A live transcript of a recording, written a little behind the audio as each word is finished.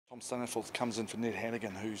Tom Staniforth comes in for Ned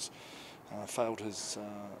Hannigan, who's failed his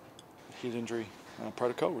head injury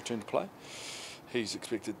protocol, return to play. He's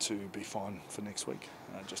expected to be fine for next week,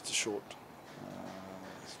 just a short,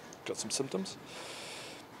 got some symptoms.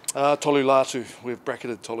 Tolu Latu, we've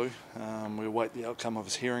bracketed Tolu. We await the outcome of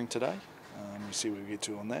his hearing today. We'll see where we get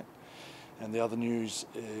to on that. And the other news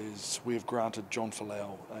is we've granted John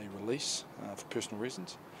Folau a release for personal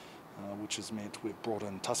reasons, which has meant we've brought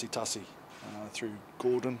in Tahs through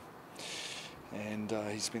Gordon, and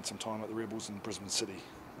he spent some time at the Rebels in Brisbane City,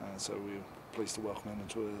 so we're pleased to welcome him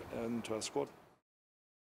into our squad.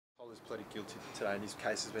 Tolu's pleaded guilty today and his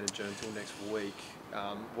case has been adjourned until next week.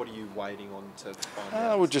 What are you waiting on to find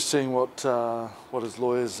out? We're just seeing what his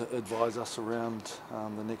lawyers advise us around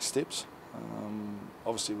the next steps.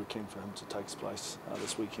 Obviously we're keen for him to take his place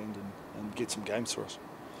this weekend and get some games for us.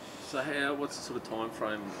 So what's the sort of time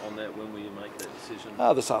frame on that? When will you make that decision?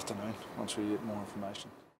 This afternoon, once we get more information.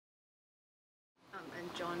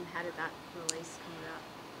 And John, how did that release come about?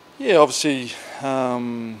 Yeah, obviously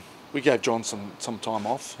we gave John some time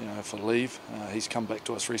off, for leave. He's come back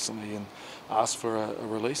to us recently and asked for a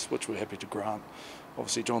release, which we're happy to grant.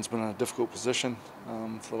 Obviously John's been in a difficult position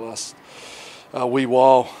for the last wee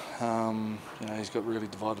while. He's got really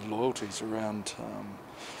divided loyalties around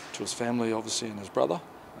to his family, obviously, and his brother,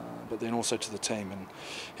 but then also to the team. And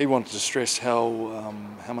he wanted to stress how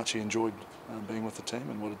much he enjoyed being with the team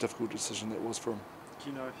and what a difficult decision that was for him. Do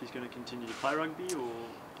you know if he's going to continue to play rugby, or?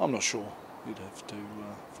 I'm not sure. You'd have to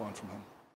find from him.